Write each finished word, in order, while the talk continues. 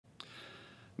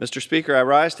Mr. Speaker, I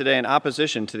rise today in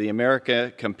opposition to the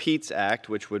America Competes Act,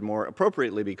 which would more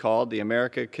appropriately be called the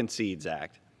America Concedes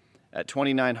Act. At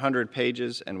 2,900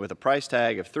 pages and with a price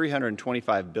tag of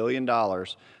 $325 billion,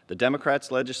 the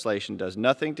Democrats' legislation does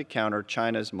nothing to counter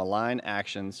China's malign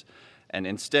actions and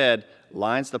instead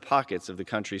lines the pockets of the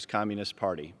country's Communist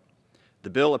Party.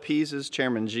 The bill appeases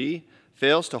Chairman Xi,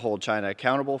 fails to hold China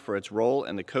accountable for its role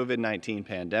in the COVID-19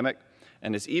 pandemic,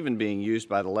 and is even being used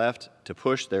by the left to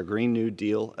push their Green New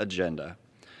Deal agenda.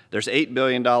 There's $8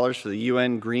 billion for the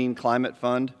UN Green Climate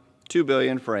Fund, $2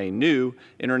 billion for a new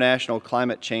international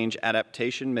climate change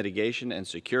adaptation, mitigation, and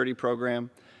security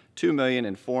program, $2 million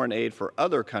in foreign aid for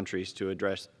other countries to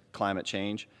address climate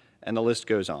change, and the list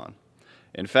goes on.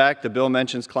 In fact, the bill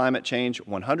mentions climate change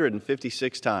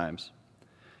 156 times,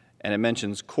 and it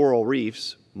mentions coral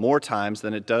reefs more times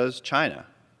than it does China.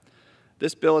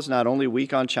 This bill is not only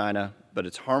weak on China, but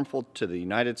it's harmful to the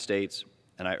United States,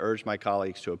 and I urge my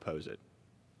colleagues to oppose it.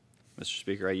 Mr.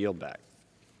 Speaker, I yield back.